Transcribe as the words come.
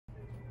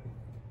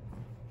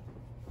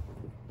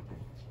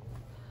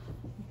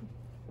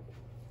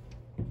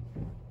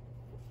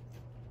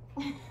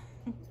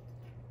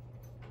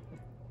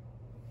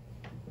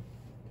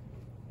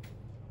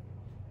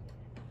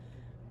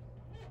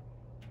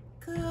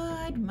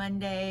Good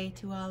Monday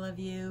to all of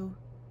you.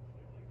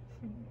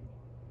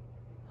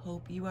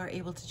 Hope you are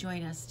able to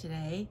join us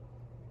today.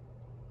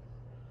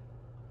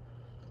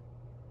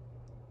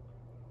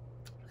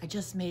 I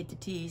just made the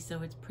tea,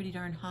 so it's pretty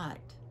darn hot.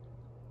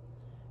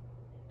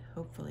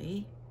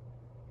 Hopefully,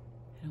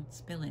 I don't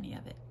spill any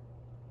of it.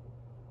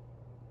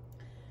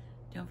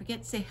 Don't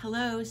forget to say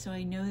hello so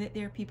I know that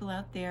there are people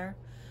out there.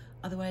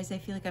 Otherwise, I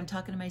feel like I'm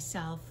talking to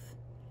myself,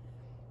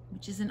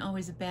 which isn't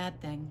always a bad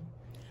thing.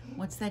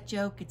 What's that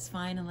joke? It's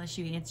fine unless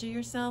you answer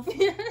yourself.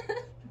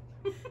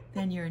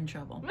 Then you're in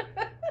trouble.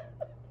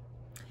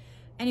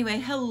 Anyway,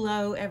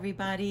 hello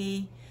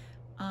everybody.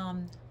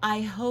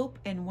 I hope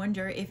and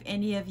wonder if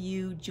any of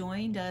you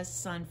joined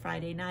us on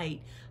Friday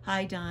night.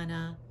 Hi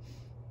Donna,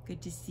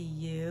 good to see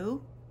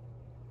you.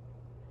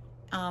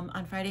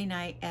 On Friday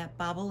night at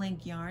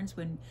Bobolink Yarns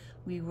when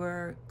we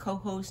were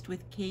co-host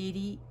with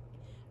Katie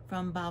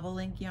from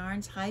Bobolink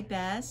Yarns. Hi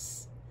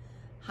Bess,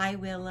 hi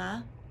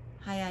Willa,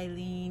 hi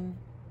Eileen,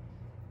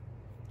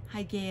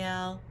 hi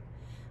Gail.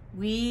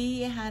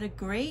 We had a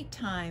great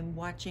time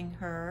watching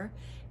her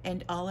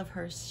and all of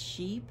her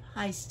sheep.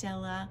 Hi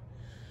Stella.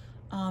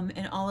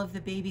 And all of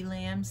the baby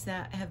lambs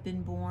that have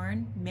been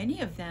born.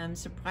 Many of them,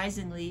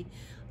 surprisingly,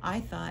 I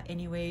thought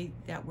anyway,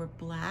 that were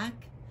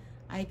black.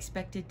 I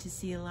expected to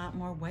see a lot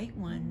more white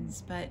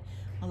ones, but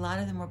a lot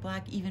of them were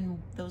black,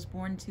 even those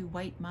born to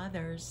white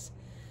mothers.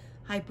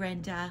 Hi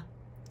Brenda.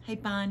 Hi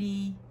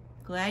Bonnie.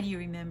 Glad you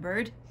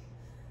remembered.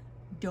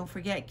 Don't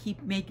forget,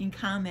 keep making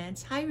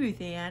comments. Hi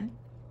Ruth Ann.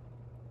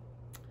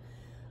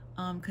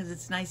 Because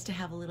it's nice to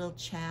have a little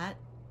chat.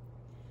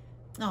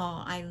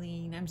 Oh,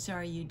 Eileen, I'm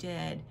sorry you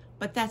did,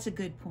 but that's a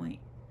good point.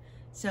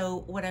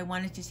 So what I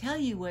wanted to tell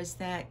you was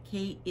that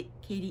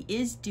Katie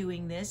is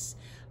doing this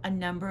a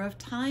number of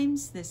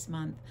times this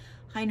month.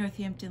 Hi,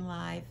 Northampton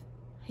Live.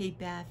 Hey,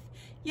 Beth.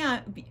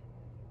 Yeah,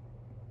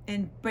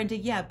 and Brenda,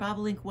 yeah,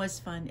 Bobolink was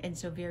fun and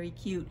so very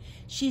cute.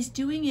 She's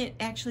doing it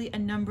actually a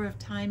number of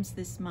times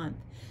this month.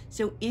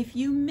 So if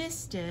you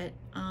missed it,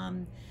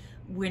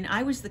 when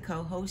I was the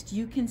co-host,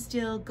 you can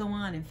still go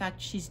on. In fact,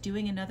 she's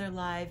doing another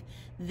live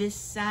this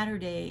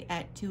Saturday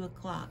at 2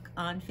 o'clock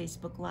on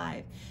Facebook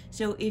Live.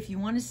 So if you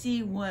want to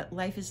see what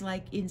life is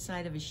like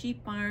inside of a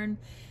sheep barn,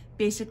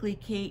 basically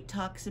Kate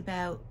talks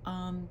about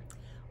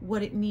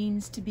what it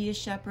means to be a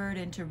shepherd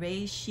and to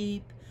raise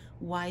sheep,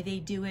 why they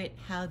do it,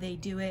 how they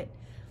do it,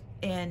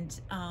 and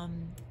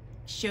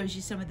shows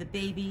you some of the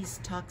babies,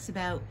 talks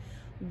about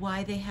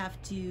why they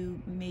have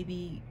to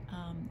maybe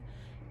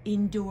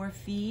indoor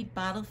feed,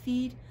 bottle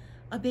feed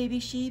a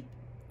baby sheep.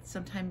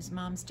 Sometimes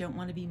moms don't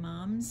want to be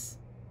moms.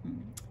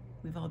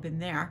 We've all been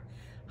there.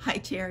 Hi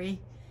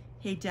Terry.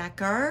 Hey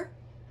Decker.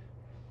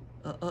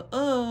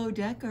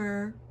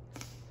 Decker.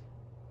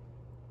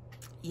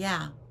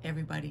 Yeah,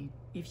 everybody,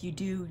 if you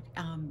do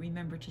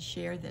remember to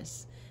share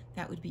this,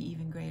 that would be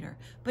even greater.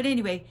 But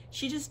anyway,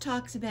 she just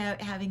talks about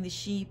having the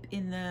sheep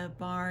in the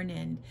barn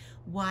and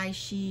why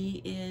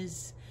she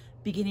is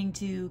beginning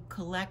to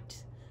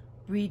collect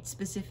breed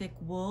specific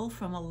wool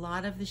from a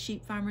lot of the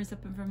sheep farmers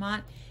up in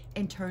Vermont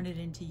and turn it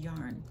into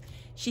yarn.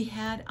 She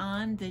had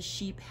on the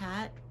sheep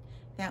hat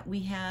that we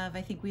have.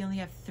 I think we only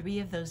have 3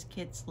 of those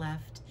kits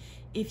left.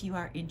 If you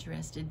are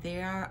interested,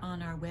 they are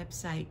on our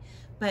website.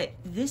 But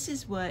this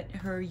is what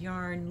her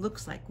yarn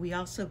looks like. We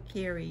also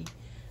carry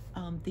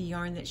the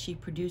yarn that she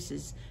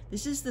produces.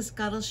 This is the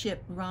Scuttleship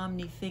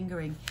Romney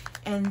fingering,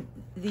 and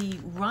the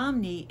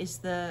Romney is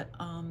the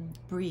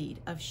breed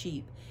of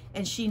sheep.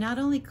 And she not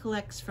only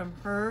collects from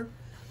her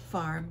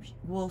farm,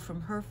 wool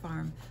from her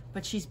farm,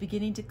 but she's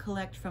beginning to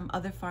collect from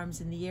other farms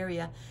in the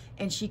area,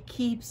 and she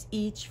keeps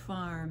each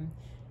farm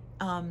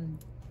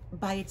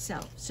by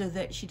itself so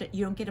that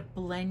you don't get a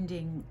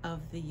blending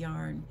of the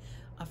yarn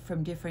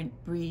from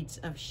different breeds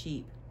of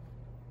sheep.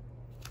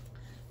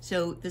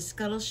 So the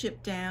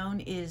Scuttleship Down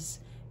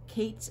is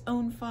Kate's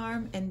own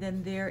farm, and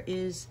then there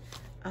is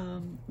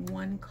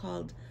one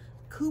called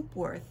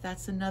Coopworth.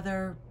 That's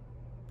another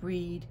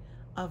breed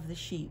of the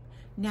sheep.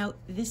 Now,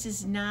 this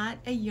is not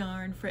a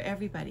yarn for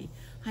everybody.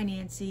 Hi,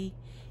 Nancy.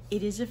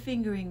 It is a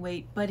fingering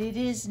weight, but it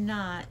is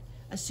not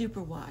a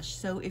superwash.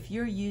 So if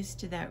you're used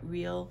to that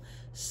real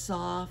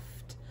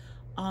soft,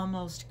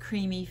 almost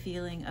creamy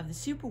feeling of the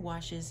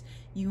superwashes,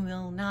 you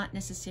will not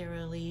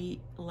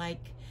necessarily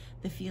like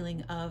the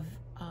feeling of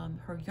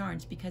her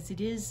yarns, because it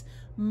is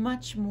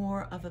much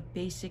more of a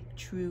basic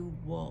true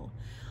wool.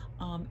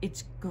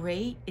 It's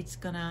great. It's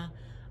going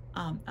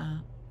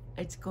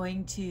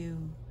to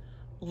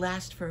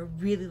last for a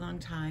really long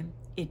time.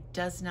 It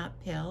does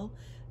not pill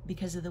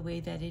because of the way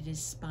that it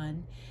is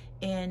spun,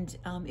 and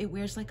it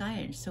wears like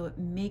iron, so it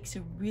makes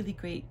a really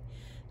great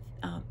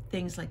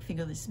things like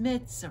fingerless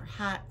mitts or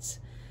hats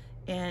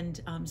and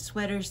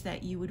sweaters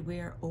that you would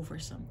wear over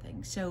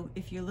something. So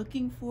if you're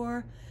looking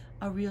for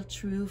a real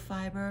true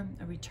fiber,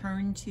 a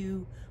return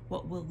to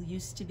what wool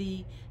used to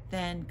be,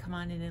 then come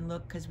on in and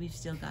look, because we've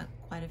still got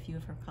quite a few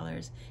of her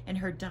colors. And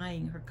her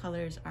dyeing, her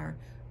colors are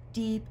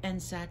deep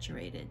and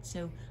saturated.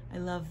 So I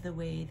love the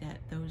way that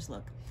those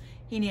look.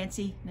 Hey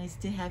Nancy, nice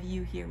to have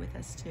you here with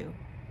us too.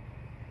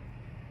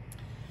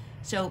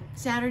 So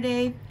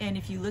Saturday, and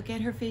if you look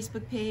at her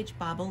Facebook page,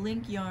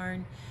 Bobolink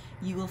Yarn,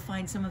 you will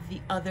find some of the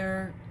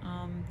other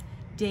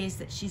days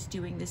that she's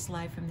doing this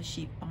live from the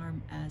sheep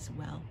farm as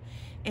well.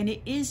 And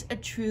it is a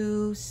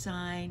true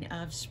sign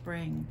of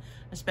spring,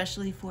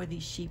 especially for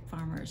these sheep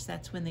farmers.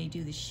 That's when they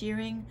do the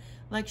shearing,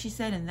 like she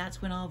said, and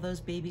that's when all those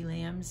baby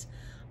lambs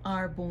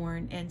are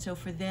born. And so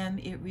for them,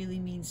 it really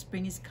means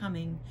spring is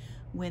coming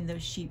when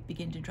those sheep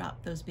begin to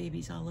drop those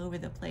babies all over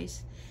the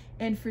place.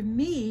 And for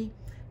me,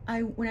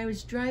 when I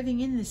was driving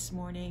in this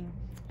morning,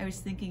 I was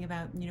thinking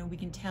about, you know, we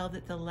can tell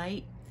that the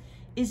light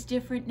is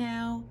different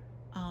now.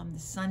 The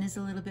sun is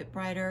a little bit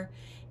brighter.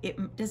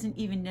 It doesn't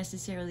even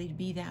necessarily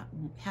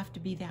have to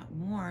be that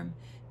warm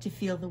to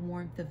feel the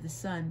warmth of the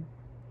sun.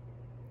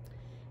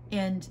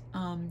 And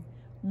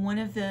one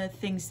of the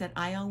things that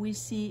I always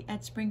see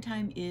at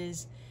springtime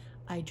is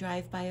I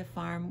drive by a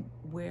farm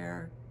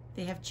where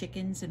they have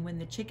chickens, and when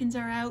the chickens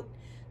are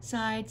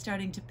outside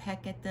starting to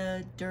peck at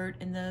the dirt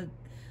and the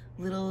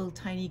little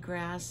tiny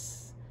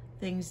grass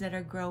things that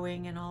are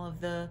growing and all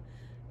of the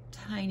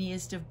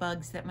tiniest of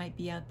bugs that might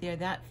be out there,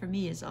 that for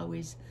me is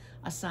always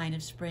a sign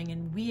of spring.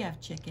 And we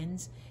have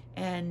chickens,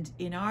 and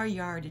in our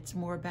yard it's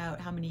more about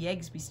how many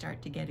eggs we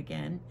start to get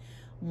again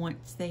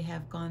once they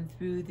have gone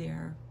through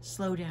their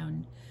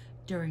slowdown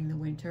during the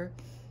winter.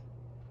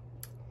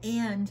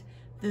 And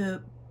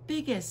the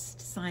biggest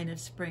sign of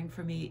spring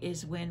for me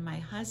is when my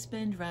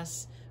husband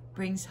Russ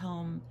brings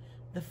home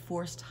the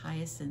forced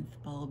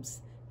hyacinth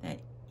bulbs that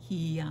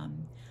he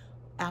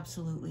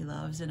absolutely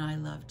loves, and I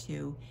love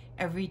too.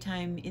 Every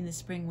time in the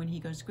spring when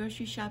he goes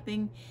grocery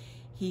shopping,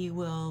 he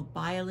will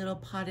buy a little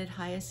potted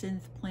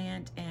hyacinth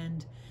plant,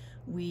 and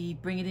we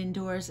bring it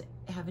indoors,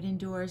 have it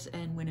indoors,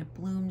 and when it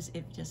blooms,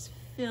 it just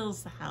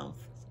fills the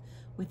house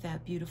with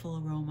that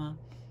beautiful aroma.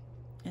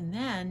 And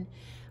then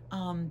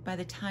by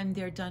the time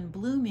they're done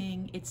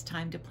blooming, it's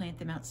time to plant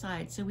them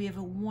outside. So we have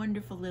a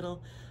wonderful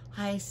little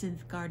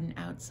hyacinth garden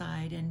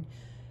outside, and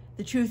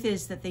the truth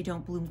is that they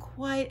don't bloom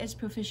quite as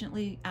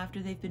proficiently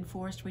after they've been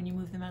forced when you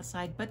move them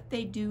outside, but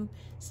they do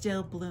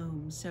still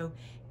bloom. So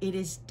it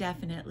is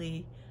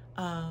definitely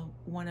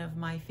one of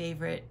my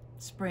favorite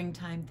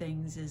springtime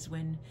things is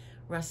when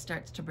Russ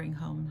starts to bring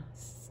home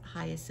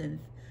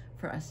hyacinth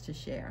for us to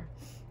share.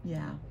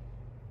 Yeah.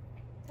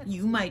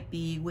 You might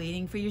be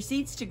waiting for your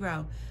seeds to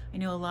grow. I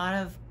know a lot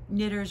of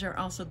knitters are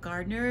also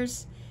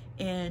gardeners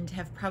and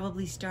have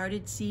probably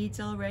started seeds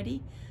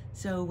already.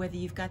 So whether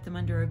you've got them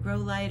under a grow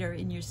light or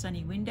in your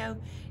sunny window,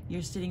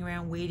 you're sitting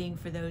around waiting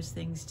for those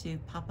things to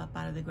pop up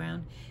out of the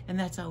ground. And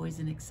that's always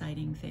an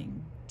exciting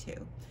thing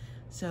too.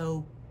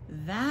 So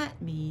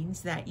that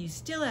means that you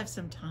still have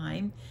some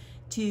time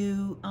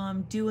to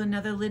do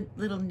another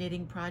little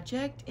knitting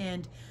project.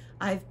 And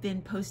I've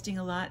been posting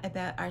a lot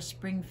about our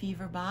Spring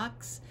Fever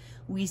box.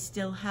 We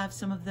still have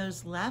some of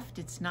those left.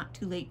 It's not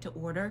too late to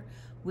order.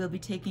 We'll be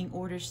taking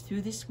orders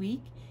through this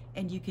week,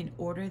 and you can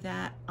order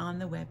that on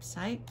the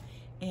website.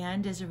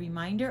 And as a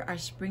reminder, our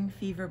Spring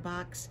Fever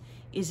box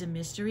is a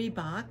mystery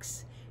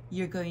box.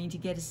 You're going to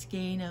get a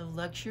skein of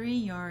luxury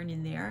yarn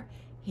in there,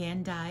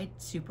 hand-dyed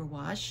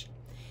superwash.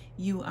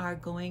 You are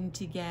going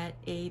to get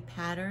a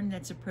pattern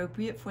that's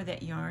appropriate for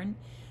that yarn.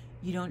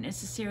 You don't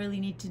necessarily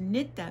need to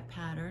knit that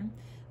pattern,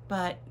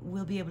 but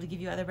we'll be able to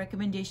give you other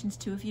recommendations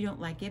too if you don't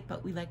like it,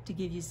 but we like to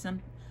give you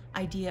some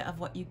idea of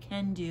what you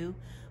can do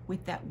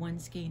with that one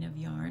skein of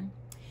yarn.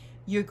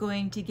 You're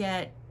going to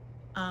get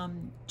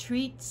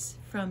treats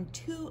from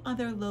 2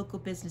 other local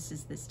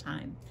businesses this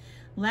time.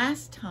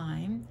 Last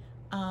time,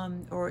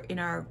 or in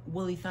our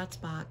Woolly Thoughts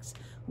box,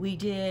 we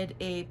did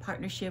a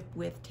partnership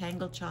with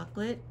Tangle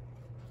Chocolate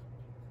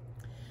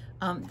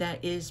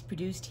that is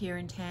produced here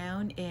in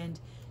town, and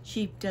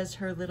she does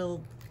her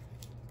little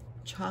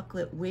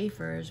chocolate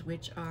wafers,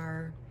 which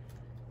are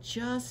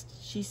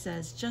just, she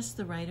says, just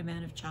the right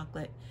amount of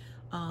chocolate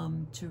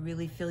to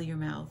really fill your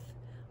mouth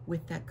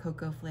with that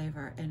cocoa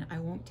flavor. And I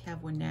won't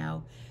have one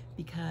now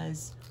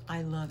because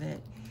I love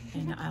it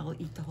and I'll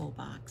eat the whole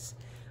box.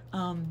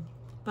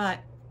 But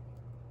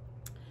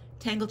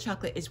Tangle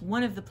Chocolate is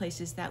one of the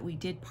places that we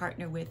did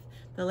partner with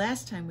the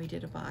last time we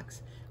did a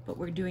box, but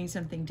we're doing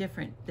something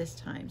different this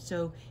time.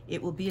 So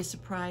it will be a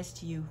surprise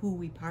to you who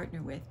we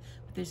partner with,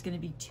 but there's going to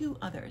be 2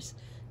 others.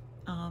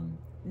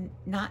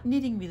 Not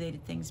knitting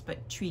related things,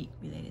 but treat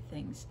related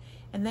things.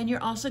 And then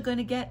you're also going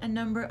to get a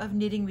number of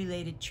knitting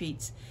related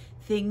treats,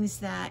 things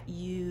that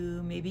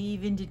you maybe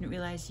even didn't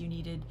realize you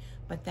needed,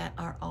 but that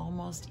are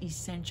almost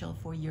essential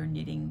for your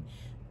knitting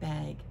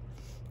bag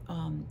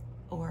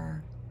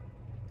or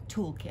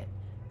toolkit.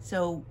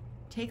 So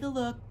take a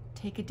look,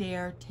 take a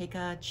dare, take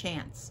a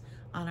chance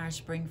on our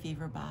Spring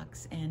Fever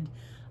box, and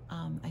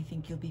I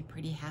think you'll be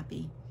pretty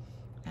happy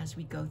as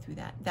we go through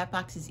that. That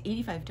box is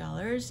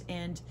 $85,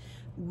 and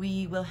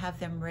We will have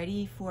them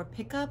ready for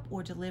pickup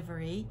or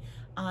delivery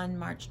on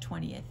March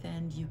 20th,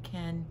 and you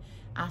can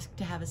ask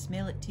to have us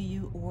mail it to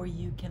you, or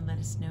you can let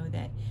us know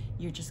that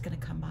you're just going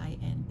to come by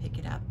and pick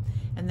it up.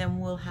 And then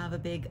we'll have a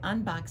big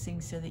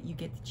unboxing so that you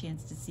get the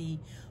chance to see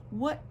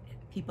what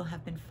people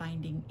have been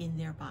finding in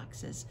their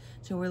boxes.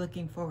 So we're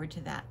looking forward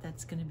to that.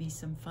 That's going to be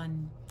some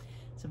fun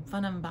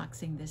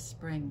unboxing this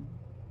spring.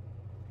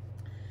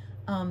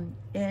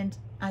 And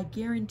I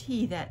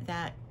guarantee that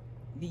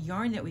the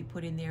yarn that we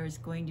put in there is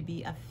going to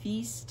be a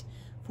feast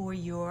for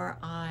your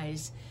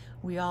eyes.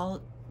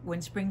 When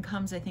spring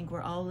comes, I think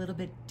we're all a little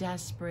bit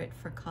desperate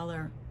for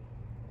color.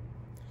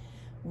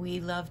 We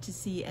love to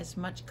see as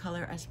much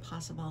color as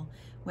possible,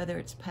 whether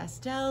it's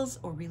pastels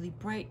or really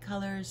bright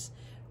colors.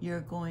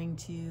 You're going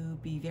to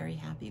be very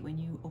happy when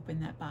you open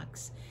that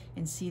box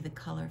and see the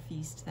color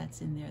feast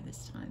that's in there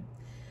this time.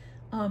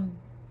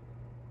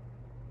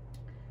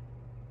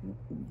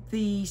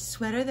 The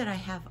sweater that I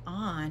have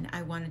on,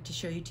 I wanted to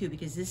show you too,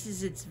 because this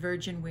is its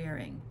virgin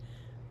wearing.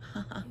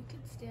 You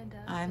can stand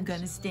up. I'm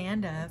going to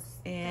stand up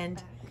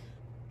and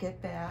get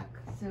back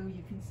so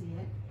you can see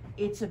it.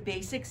 It's a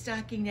basic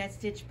stocking net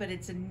stitch, but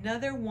it's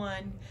another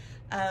one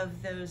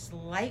of those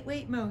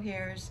lightweight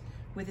mohairs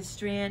with a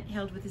strand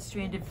held with a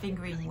strand of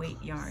fingering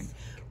weight yarn,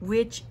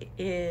 which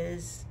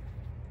is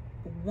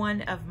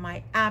one of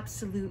my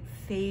absolute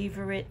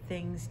favorite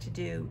things to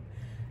do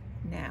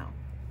now.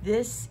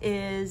 This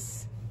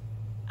is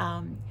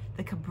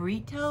the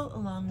cabrito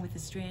along with a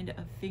strand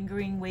of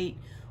fingering weight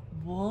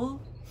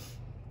wool.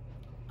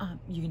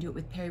 You can do it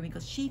with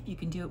periwinkle sheep, you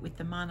can do it with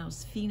the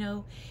Manos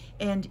Fino,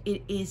 and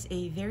it is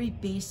a very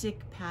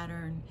basic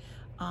pattern.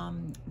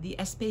 The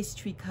Espace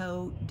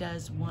Tricot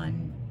does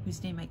one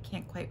whose name I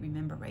can't quite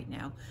remember right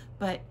now,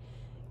 but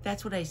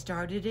that's what I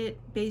started it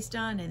based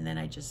on, and then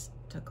I just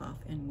took off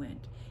and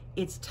went.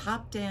 It's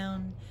top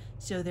down,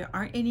 so there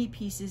aren't any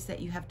pieces that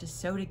you have to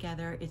sew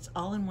together. It's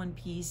all in one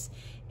piece,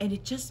 and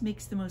it just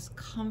makes the most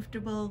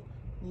comfortable,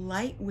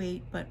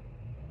 lightweight, but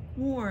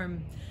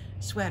warm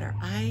sweater.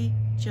 I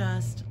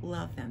just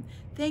love them.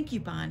 Thank you,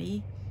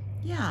 Bonnie.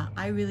 Yeah,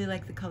 I really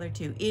like the color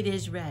too. It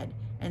is red,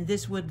 and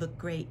this would look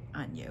great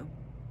on you,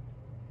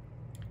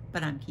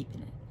 but I'm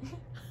keeping it.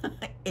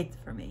 It's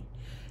for me.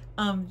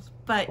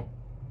 But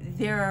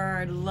there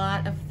are a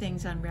lot of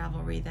things on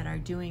Ravelry that are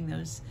doing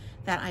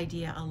that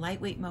idea, a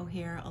lightweight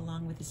mohair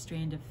along with a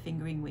strand of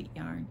fingering weight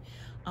yarn,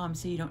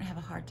 so you don't have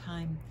a hard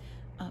time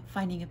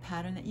finding a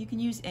pattern that you can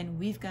use. And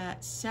we've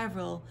got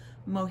several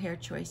mohair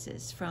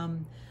choices,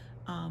 from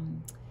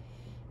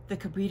the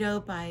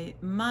Cabrito by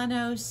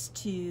Manos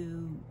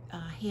to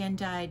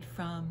hand-dyed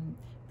from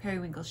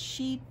Periwinkle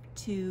Sheep,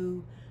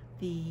 to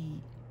the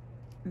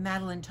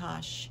Madeline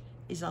Tosh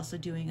is also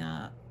doing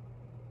a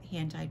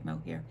hand-dyed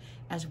mohair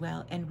as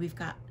well, and we've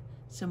got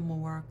some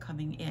more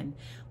coming in.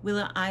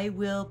 I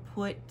will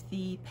put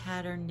the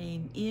pattern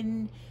name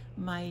in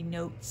my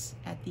notes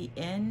at the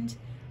end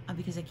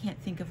because I can't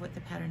think of what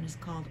the pattern is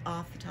called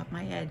off the top of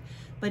my head.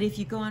 But if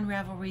you go on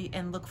Ravelry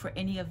and look for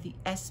any of the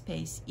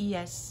Espace,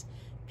 E-S-P-A-C-E,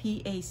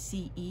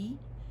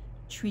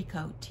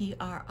 Tricot,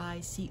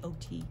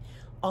 T-R-I-C-O-T,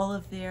 all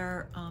of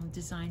their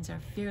designs are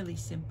fairly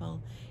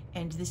simple,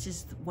 and this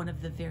is one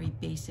of the very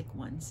basic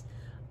ones.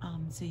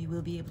 So you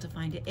will be able to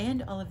find it,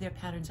 and all of their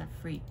patterns are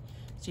free,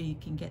 so you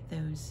can get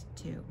those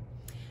too.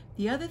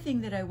 The other thing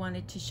that I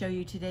wanted to show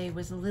you today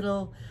was a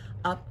little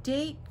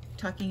update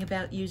talking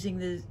about using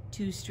the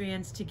two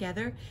strands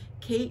together.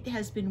 Kate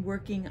has been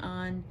working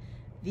on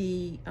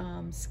the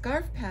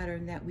scarf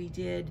pattern that we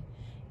did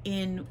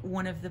in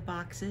one of the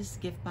boxes,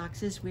 gift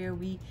boxes, where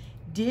we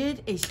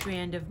did a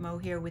strand of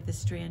mohair with a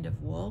strand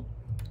of wool.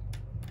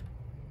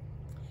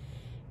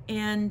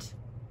 And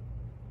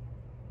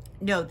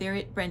no,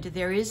 Brenda,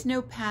 there is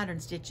no pattern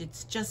stitch.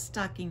 It's just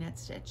stocking net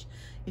stitch.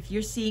 If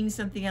you're seeing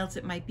something else,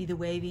 it might be the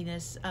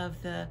waviness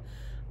of the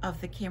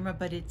camera,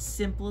 but it's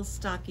simple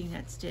stocking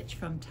net stitch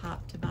from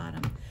top to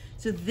bottom.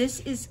 So this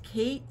is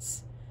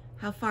Kate's,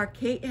 how far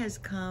Kate has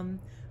come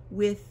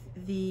with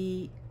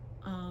the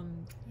Yakima.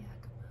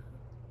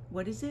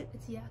 What is it?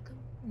 It's Yakima.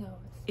 No,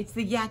 it's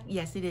the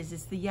yes, it is.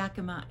 It's the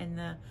Yakima and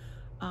the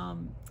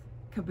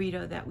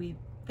Cabrito that we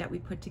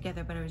put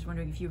together. But I was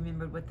wondering if you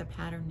remembered what the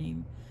pattern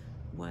name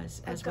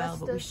was as well.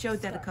 But we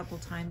showed that a couple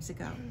times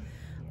ago.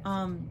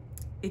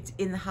 It's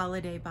in the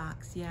holiday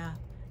box. Yeah,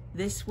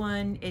 this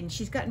one, and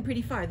she's gotten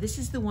pretty far. This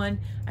is the one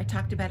I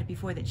talked about it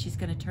before, that she's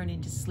going to turn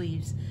into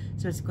sleeves.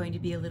 So it's going to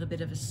be a little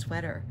bit of a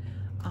sweater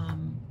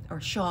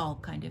or shawl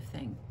kind of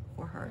thing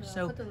for her. Yeah,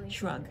 so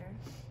shrug.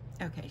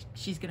 Okay,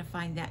 she's going to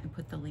find that and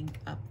put the link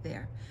up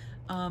there.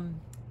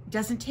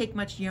 Doesn't take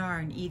much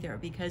yarn either,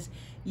 because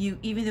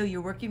even though you're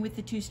working with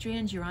the two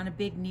strands, you're on a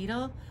big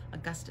needle,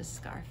 Augusta's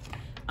scarf.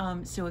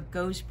 So it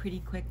goes pretty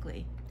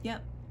quickly.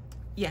 Yep.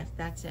 Yes,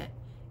 that's it.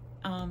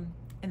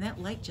 And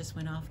that light just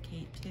went off,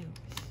 Kate, too,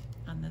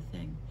 on the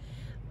thing.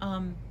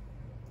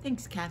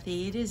 Thanks,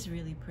 Kathy. It is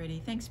really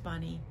pretty. Thanks,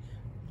 Bonnie.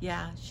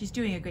 Yeah, she's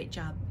doing a great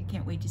job. I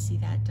can't wait to see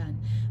that done.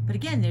 But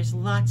again, there's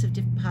lots of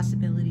different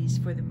possibilities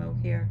for the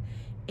mohair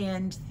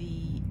and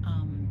the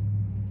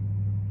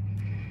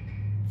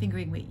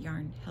fingering weight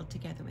yarn held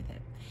together with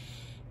it.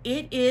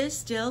 It is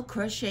still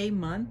crochet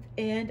month,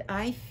 and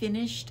I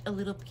finished a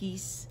little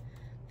piece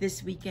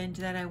this weekend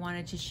that I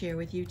wanted to share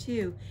with you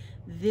too.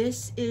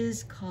 This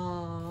is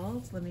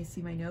called, let me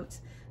see my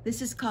notes.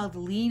 This is called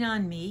Lean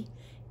on Me,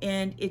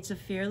 and it's a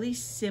fairly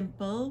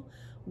simple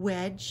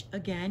wedge.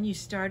 Again, you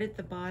start at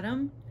the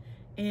bottom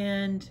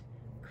and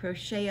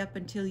crochet up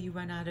until you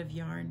run out of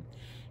yarn.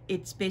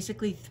 It's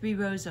basically 3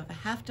 rows of a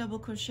half double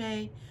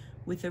crochet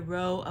with a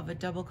row of a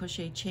double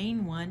crochet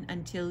chain 1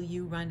 until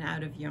you run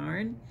out of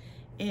yarn.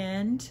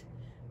 And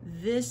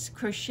this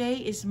crochet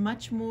is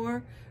much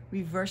more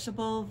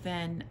reversible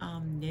than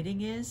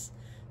knitting is,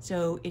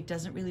 so it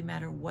doesn't really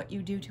matter what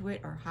you do to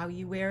it or how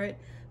you wear it.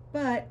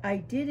 But I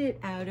did it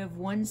out of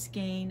one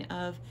skein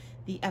of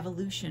the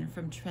Evolution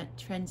from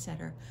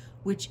Trendsetter,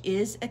 which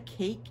is a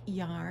cake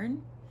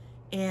yarn,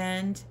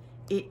 and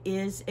it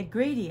is a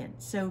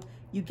gradient, so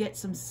you get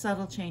some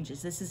subtle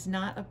changes. This is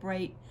not a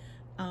bright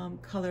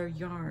color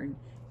yarn.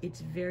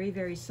 It's very,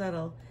 very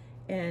subtle.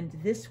 And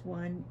this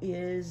one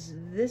is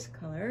this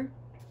color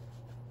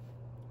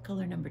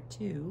number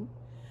 2.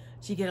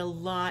 So you get a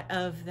lot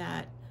of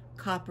that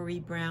coppery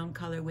brown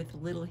color with a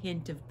little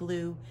hint of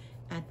blue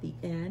at the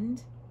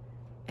end.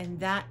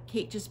 And that,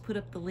 Kate just put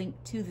up the link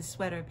to the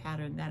sweater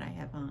pattern that I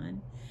have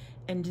on.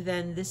 And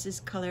then this is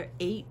color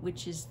 8,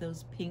 which is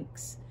those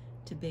pinks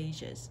to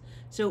beiges.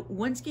 So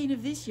one skein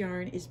of this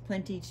yarn is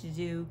plenty to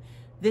do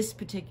this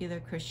particular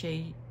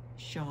crochet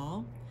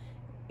shawl.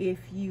 If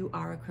you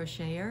are a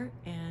crocheter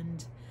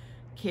and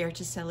care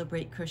to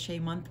celebrate Crochet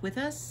Month with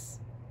us,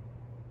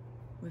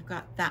 we've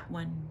got that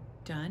one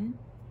done.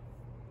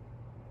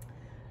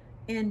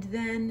 And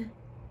then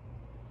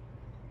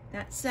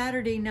that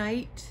Saturday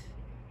night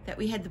that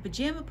we had the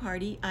pajama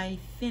party, I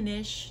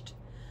finished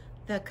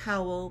the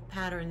cowl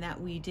pattern that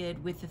we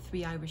did with the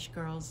 3 Irish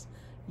Girls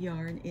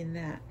yarn in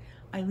that.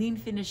 Eileen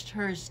finished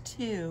hers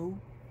too,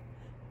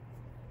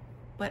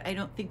 but I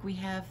don't think we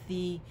have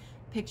the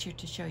picture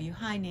to show you.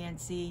 Hi,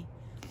 Nancy.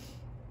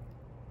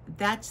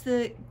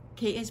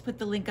 Kate has put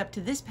the link up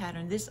to this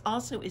pattern. This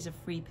also is a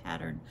free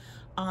pattern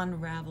on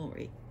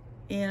Ravelry.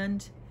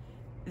 And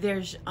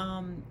there's,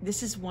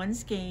 this is one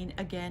skein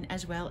again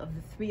as well of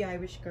the 3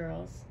 Irish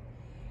Girls.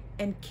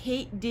 And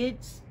Kate did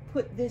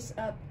put this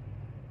up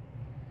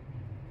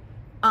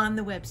on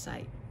the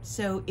website.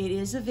 So it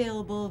is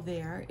available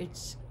there.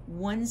 It's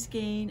one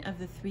skein of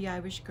the 3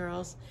 Irish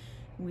Girls.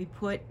 We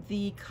put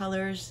the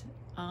colors,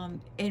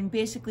 and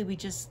basically we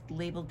just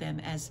labeled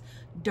them as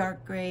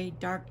dark gray,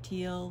 dark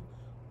teal,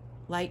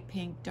 light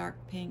pink, dark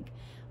pink,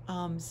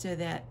 so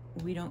that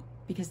we don't,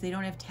 because they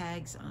don't have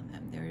tags on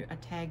them. They're a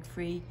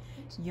tag-free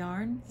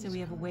yarn, so we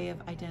have a way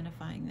of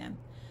identifying them.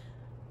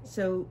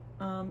 So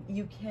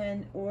you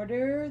can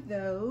order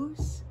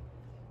those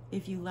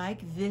if you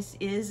like. This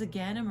is,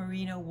 again, a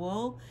merino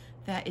wool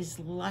that is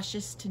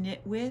luscious to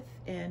knit with,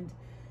 and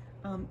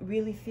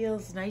really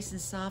feels nice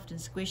and soft and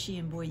squishy,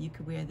 and boy, you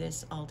could wear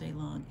this all day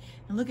long.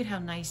 And look at how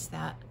nice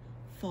that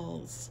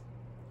falls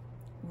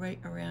right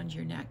around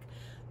your neck.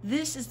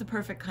 This is the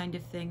perfect kind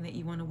of thing that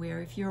you want to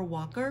wear if you're a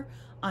walker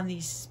on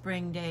these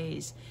spring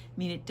days. I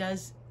mean, it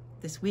does,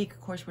 this week,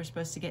 of course, we're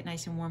supposed to get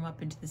nice and warm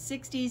up into the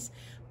 60s,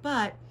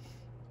 but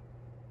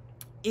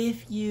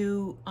if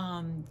you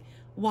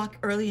walk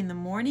early in the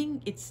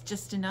morning, it's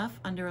just enough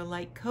under a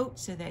light coat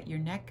so that your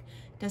neck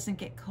doesn't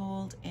get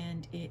cold,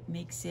 and it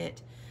makes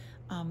it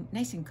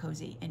nice and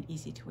cozy and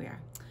easy to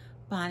wear.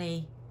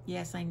 Bonnie,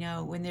 yes, I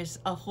know, when there's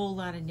a whole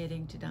lot of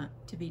knitting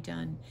to be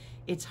done,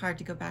 it's hard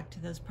to go back to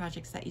those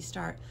projects that you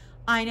start.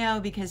 I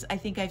know, because I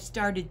think I've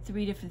started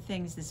 3 different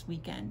things this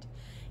weekend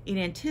in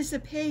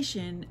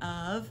anticipation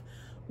of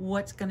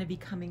what's going to be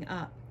coming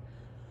up.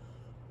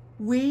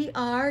 We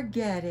are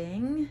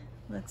getting,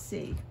 let's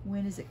see,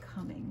 when is it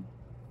coming?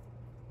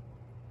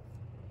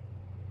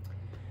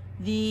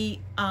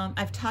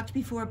 I've talked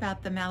before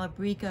about the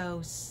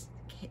Malabrigo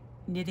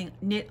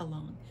knit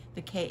along,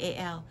 the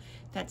KAL,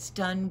 that's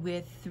done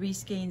with 3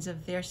 skeins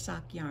of their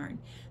sock yarn.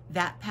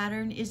 That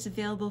pattern is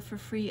available for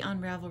free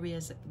on Ravelry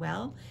as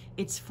well.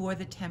 It's for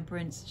the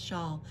Temperance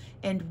shawl,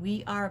 and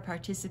we are a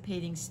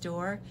participating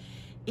store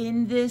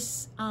in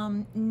this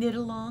knit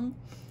along.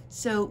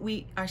 So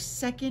our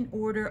second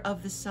order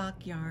of the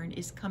sock yarn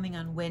is coming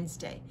on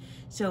Wednesday.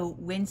 So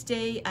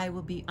Wednesday I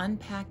will be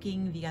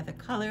unpacking the other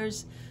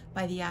colors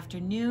by the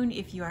afternoon.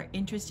 If you are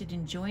interested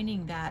in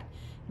joining that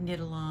knit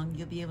along,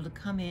 you'll be able to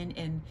come in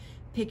and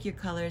pick your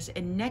colors.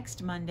 And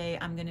next Monday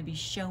I'm going to be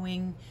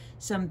showing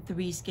some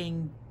 3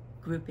 skein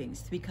groupings,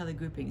 3 color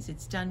groupings.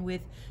 It's done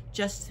with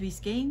just 3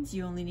 skeins.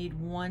 You only need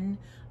 1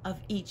 of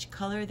each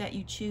color that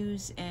you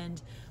choose,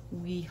 and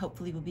we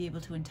hopefully will be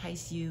able to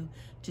entice you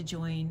to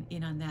join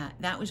in on that.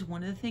 That was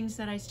one of the things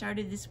that I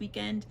started this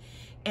weekend.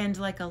 And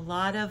like a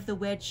lot of the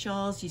wedge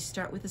shawls, you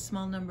start with a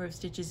small number of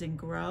stitches and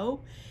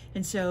grow.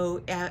 And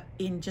so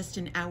in just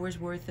an hour's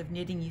worth of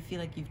knitting, you feel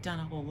like you've done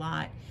a whole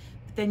lot.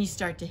 But then you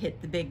start to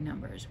hit the big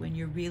numbers when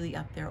you're really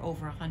up there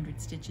over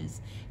 100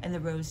 stitches, and the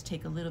rows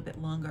take a little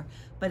bit longer.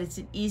 But it's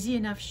an easy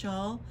enough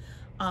shawl.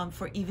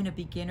 for even a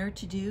beginner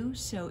to do.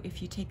 So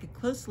if you take a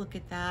close look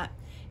at that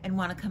and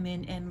want to come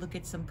in and look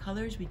at some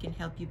colors, we can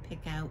help you pick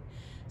out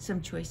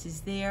some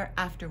choices there.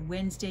 After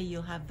Wednesday,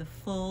 you'll have the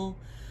full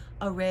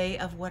array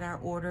of what our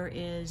order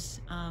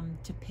is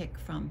to pick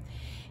from.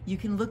 You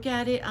can look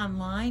at it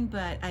online,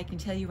 but I can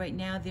tell you right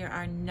now, there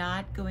are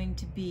not going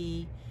to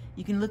be,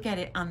 you can look at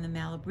it on the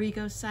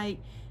Malabrigo site.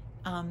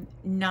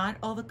 Not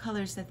all the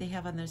colors that they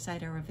have on their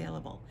site are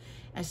available.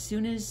 As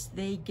soon as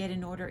they get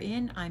an order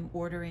in, I'm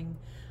ordering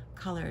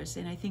colors,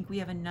 and I think we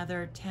have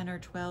another 10 or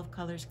 12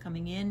 colors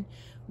coming in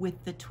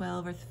with the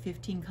 12 or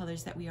 15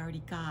 colors that we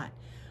already got.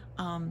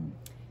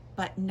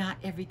 But not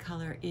every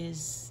color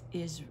is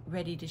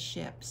ready to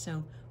ship,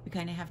 so we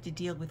kind of have to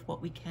deal with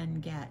what we can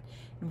get,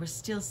 and we're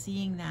still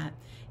seeing that.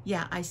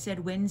 Yeah, I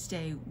said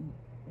Wednesday.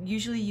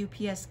 Usually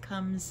UPS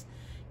comes,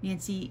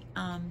 Nancy,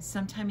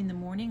 sometime in the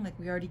morning. Like,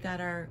 we already got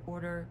our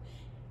order,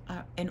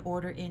 an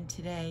order in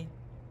today,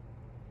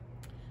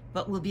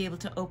 but we'll be able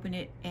to open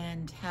it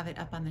and have it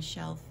up on the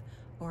shelf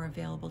or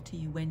available to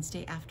you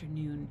Wednesday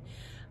afternoon.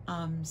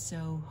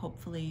 So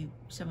hopefully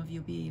some of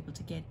you will be able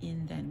to get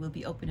in then. We'll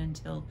be open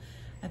until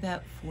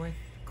about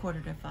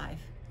 4:45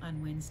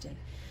 on Wednesday.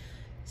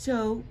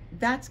 So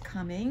that's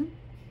coming.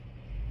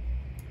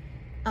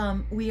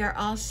 We are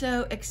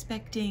also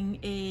expecting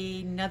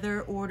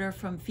another order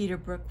from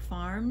Feederbrook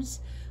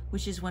Farms,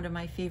 which is one of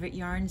my favorite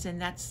yarns,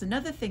 and that's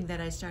another thing that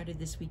I started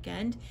this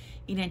weekend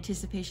in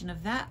anticipation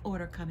of that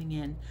order coming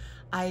in.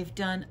 I've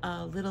done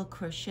a little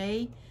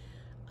crochet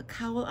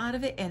cowl out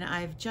of it, and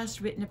I've just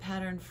written a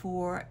pattern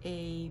for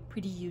a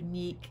pretty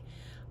unique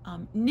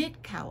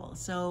knit cowl.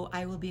 So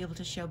I will be able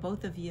to show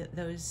both of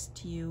those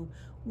to you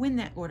when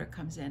that order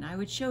comes in. I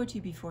would show it to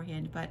you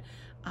beforehand, but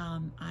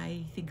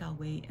I think I'll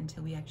wait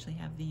until we actually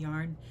have the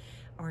yarn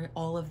or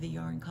all of the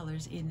yarn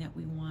colors in that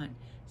we want.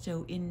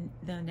 So in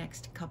the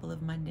next couple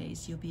of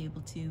Mondays, you'll be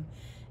able to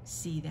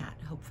see that,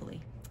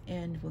 hopefully,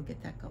 and we'll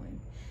get that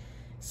going.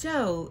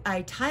 So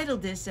I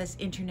titled this as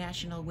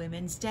International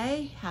Women's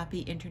Day.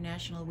 Happy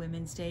International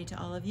Women's Day to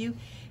all of you.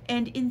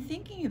 And in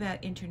thinking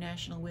about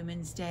International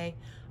Women's Day,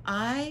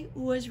 I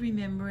was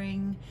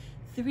remembering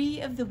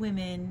 3 of the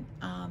women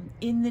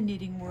in the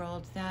knitting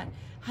world that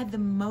had the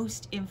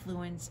most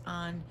influence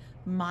on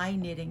my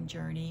knitting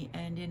journey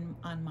and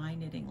on my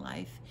knitting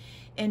life.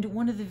 And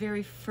one of the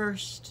very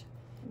first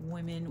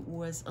women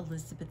was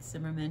Elizabeth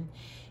Zimmermann.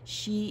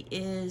 She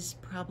is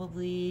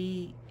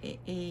probably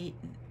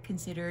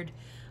considered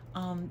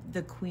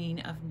the queen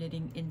of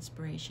knitting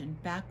inspiration.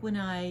 Back when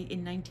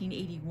in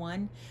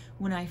 1981,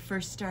 when I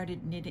first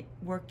started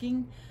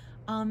working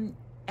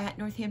at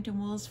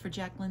Northampton Wools for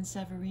Jacqueline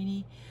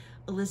Severini,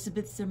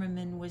 Elizabeth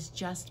Zimmermann was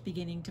just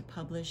beginning to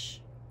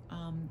publish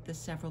the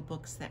several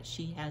books that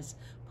she has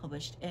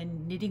published,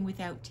 and Knitting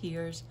Without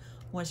Tears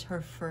was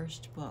her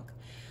first book.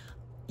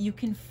 You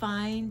can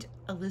find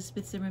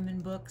Elizabeth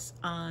Zimmermann books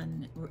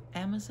on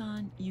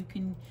Amazon. You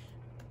can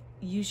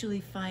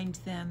usually find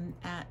them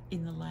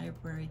in the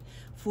library.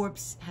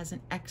 Forbes has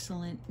an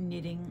excellent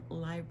knitting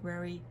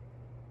library,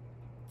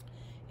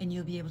 and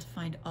you'll be able to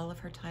find all of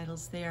her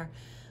titles there.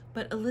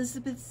 But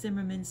Elizabeth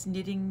Zimmermann's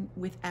Knitting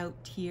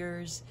Without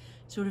Tears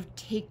sort of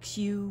takes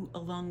you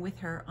along with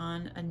her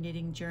on a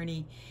knitting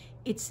journey.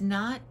 It's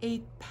not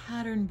a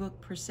pattern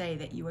book per se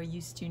that you are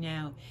used to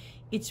now.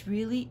 It's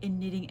really a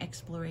knitting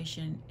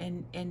exploration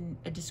and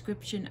a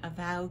description of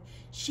how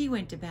she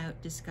went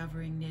about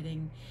discovering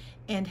knitting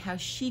and how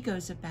she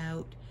goes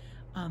about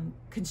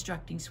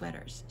constructing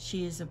sweaters.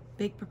 She is a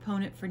big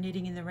proponent for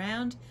knitting in the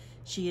round.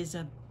 She is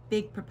a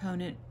big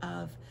proponent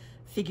of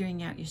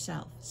figuring out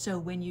yourself. So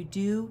when you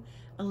do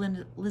a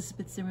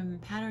Elizabeth Zimmermann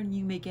pattern,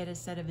 you may get a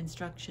set of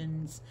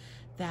instructions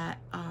that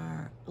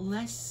are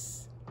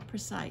less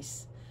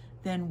precise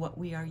than what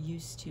we are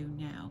used to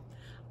now.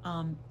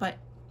 But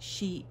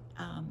she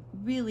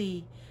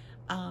really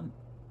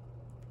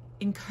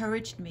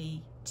encouraged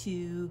me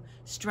to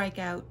strike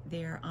out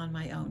there on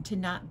my own, to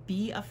not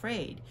be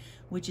afraid,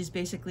 which is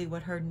basically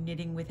what her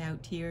Knitting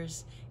Without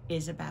Tears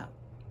is about.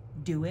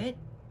 Do it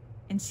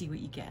and see what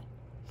you get,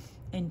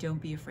 and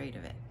don't be afraid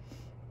of it.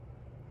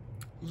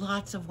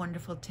 Lots of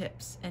wonderful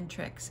tips and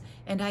tricks,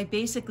 and I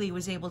basically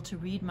was able to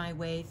read my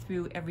way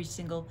through every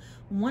single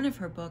one of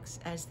her books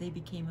as they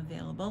became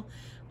available,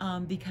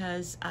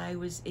 because I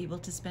was able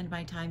to spend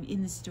my time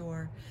in the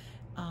store.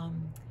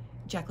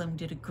 Jacqueline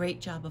did a great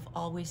job of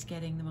always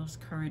getting the most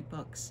current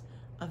books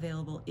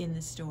available in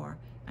the store,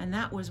 and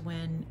that was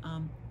when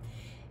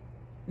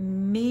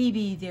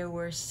maybe there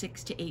were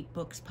 6 to 8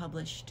 books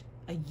published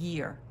a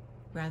year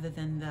rather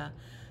than the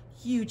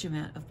huge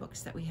amount of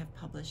books that we have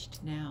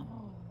published now.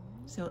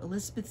 So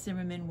Elizabeth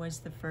Zimmermann was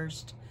the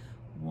first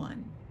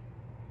one.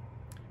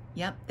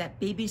 Yep, that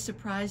baby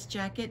surprise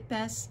jacket,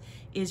 Bess,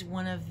 is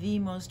one of the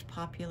most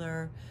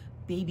popular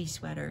baby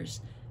sweaters.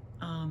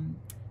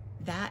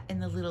 That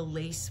and the little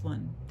lace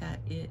one that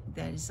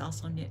is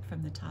also knit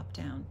from the top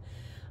down.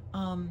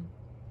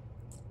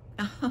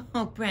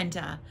 Oh,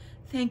 Brenda,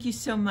 thank you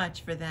so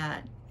much for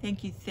that.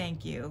 Thank you,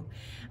 thank you.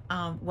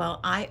 Well,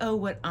 I owe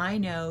what I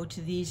know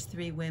to these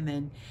three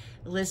women.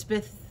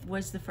 Elizabeth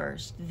was the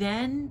first.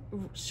 Then,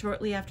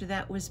 shortly after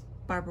that, was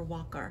Barbara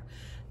Walker.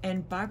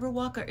 And Barbara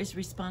Walker is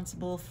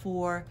responsible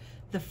for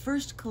the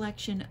first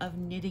collection of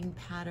knitting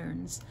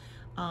patterns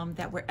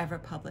that were ever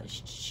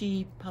published.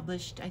 She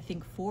published, I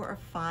think, 4 or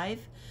 5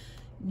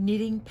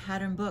 knitting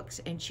pattern books,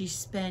 and she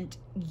spent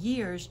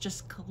years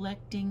just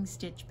collecting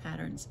stitch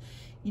patterns.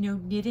 You know,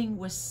 knitting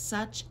was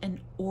such an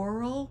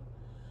oral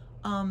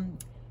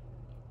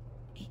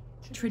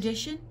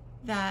tradition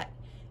that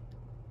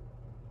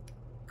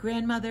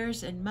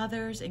grandmothers and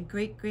mothers and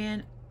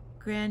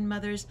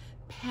great-grandmothers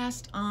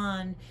passed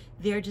on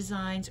their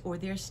designs or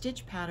their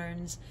stitch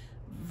patterns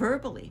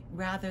verbally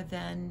rather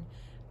than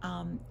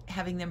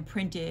having them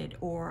printed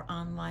or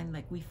online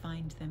like we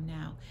find them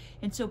now.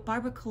 And so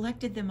Barbara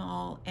collected them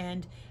all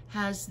and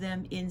has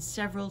them in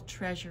several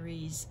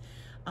treasuries.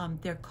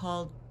 They're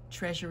called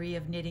Treasury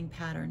of Knitting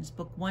Patterns.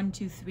 Book 1,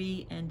 2,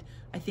 3, and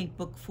I think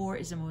book 4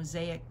 is a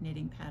mosaic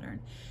knitting pattern.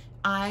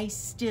 I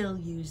still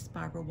use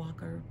Barbara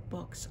Walker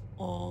books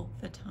all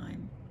the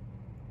time.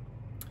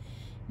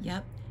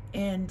 Yep.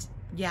 And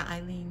yeah,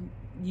 Eileen,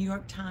 New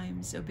York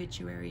Times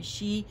obituary.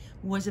 She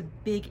was a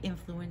big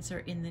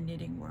influencer in the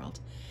knitting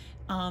world.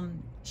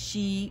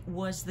 She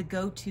was the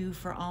go-to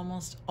for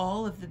almost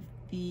all of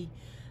the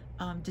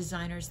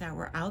designers that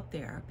were out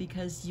there,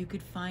 because you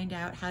could find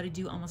out how to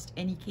do almost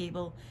any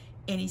cable,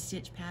 any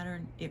stitch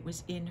pattern. It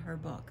was in her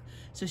book.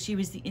 So she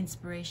was the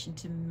inspiration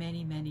to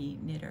many, many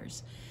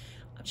knitters.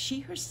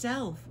 She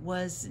herself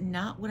was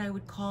not what I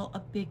would call a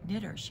big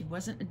knitter. She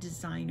wasn't a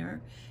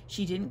designer.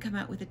 She didn't come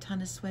out with a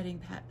ton of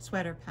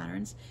sweater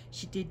patterns.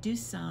 She did do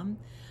some,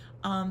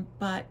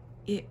 but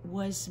it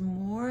was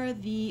more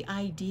the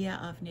idea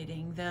of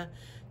knitting,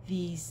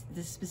 the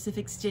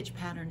specific stitch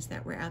patterns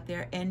that were out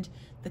there, and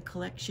the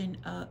collection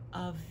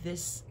of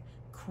this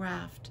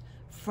craft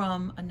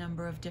from a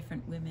number of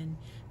different women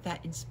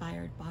that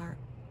inspired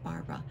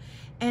Barbara.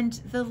 And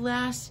the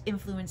last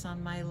influence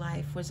on my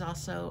life was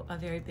also a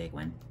very big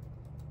one,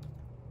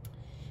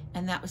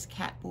 and that was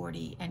Kat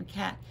Bordy. And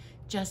Kat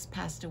just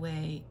passed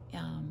away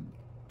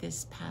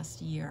this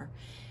past year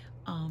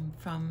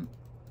from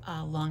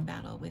a long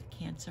battle with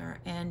cancer.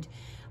 And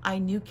I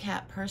knew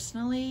Kat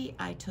personally.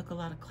 I took a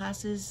lot of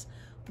classes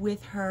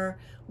with her.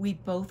 We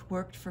both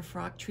worked for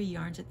Frog Tree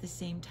Yarns at the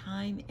same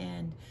time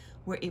and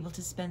were able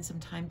to spend some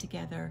time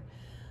together,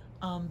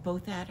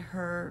 both at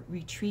her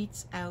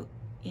retreats out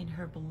in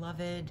her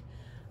beloved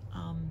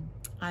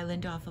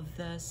island off of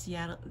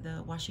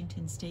the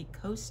Washington State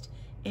coast,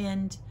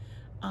 and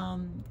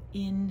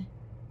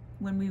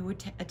when we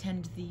would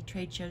attend the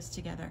trade shows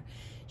together.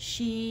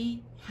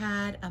 She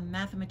had a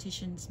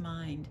mathematician's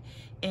mind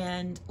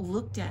and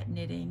looked at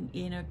knitting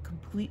in a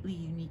completely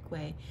unique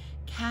way.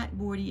 Kat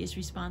Bordy is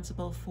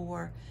responsible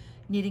for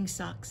knitting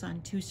socks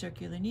on 2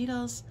 circular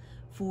needles,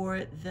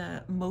 for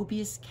the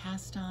Mobius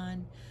cast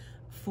on,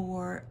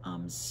 for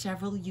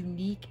several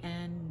unique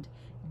and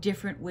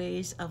different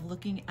ways of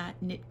looking at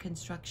knit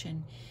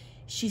construction.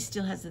 She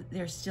still has,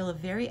 there's still a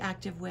very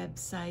active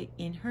website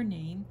in her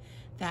name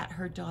that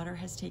her daughter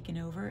has taken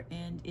over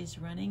and is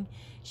running.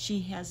 She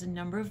has a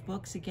number of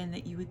books, again,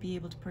 that you would be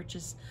able to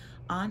purchase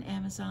on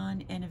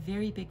Amazon, and a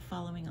very big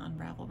following on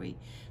Ravelry.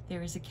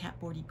 There is a Kat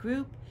Bordy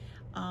group,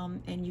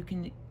 and you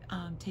can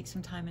take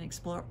some time and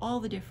explore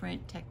all the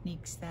different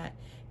techniques that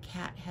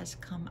Kat has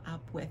come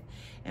up with.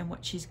 And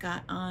what she's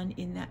got on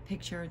in that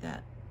picture,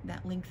 that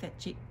link that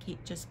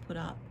Kate just put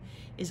up,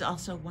 is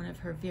also one of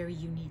her very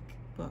unique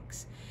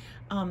books.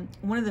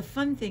 One of the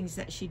fun things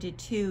that she did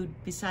too,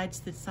 besides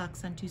the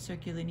socks on 2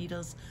 circular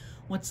needles,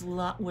 was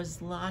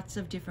lots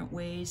of different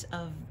ways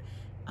of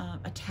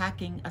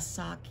attacking a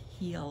sock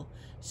heel.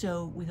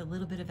 So with a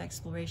little bit of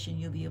exploration,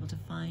 you'll be able to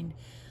find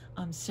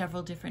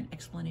several different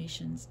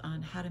explanations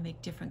on how to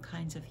make different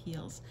kinds of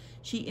heels.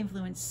 She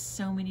influenced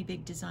so many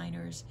big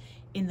designers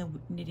in the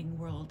knitting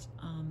world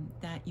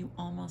that you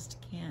almost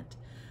can't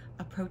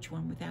approach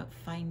one without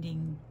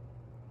finding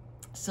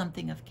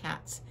something of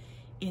Kat's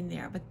in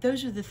there. But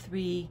those are the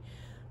 3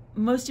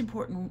 most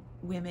important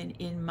women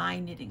in my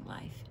knitting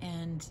life,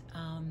 and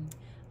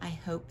I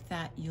hope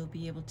that you'll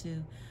be able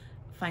to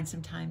find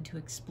some time to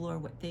explore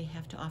what they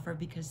have to offer,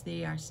 because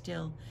they are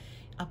still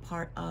a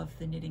part of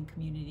the knitting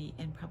community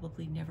and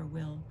probably never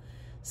will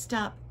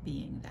stop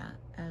being that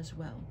as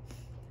well.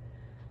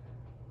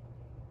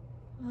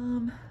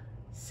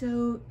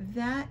 So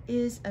that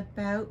is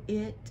about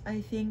it,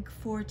 I think,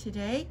 for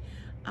today.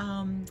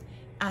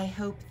 I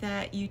hope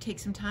that you take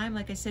some time.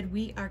 Like I said,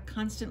 we are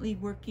constantly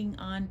working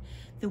on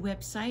the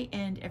website,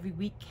 and every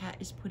week Kat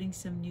is putting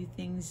some new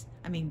things,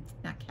 I mean,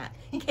 not Kat,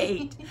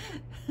 Kate.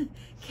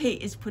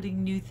 Kate is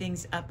putting new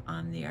things up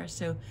on there.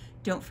 So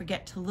don't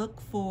forget to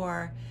look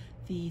for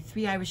the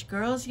 3 Irish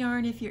Girls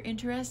yarn if you're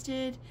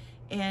interested,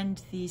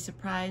 and the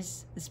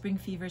Spring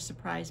Fever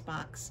surprise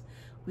box.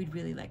 We'd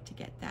really like to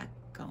get that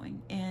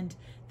going. And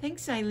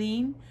thanks,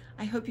 Eileen.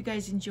 I hope you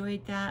guys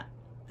enjoyed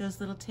those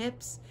little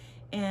tips.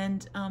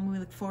 And we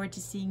look forward to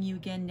seeing you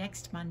again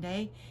next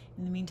Monday.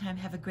 In the meantime,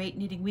 have a great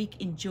knitting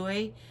week.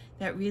 Enjoy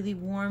that really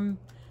warm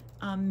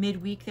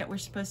midweek that we're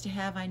supposed to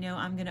have. I know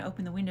I'm going to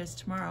open the windows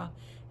tomorrow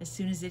as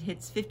soon as it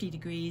hits 50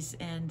 degrees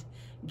and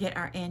get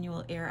our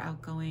annual air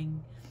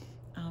outgoing.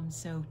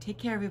 So take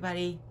care,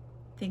 everybody.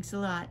 Thanks a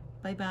lot.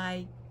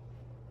 Bye-bye.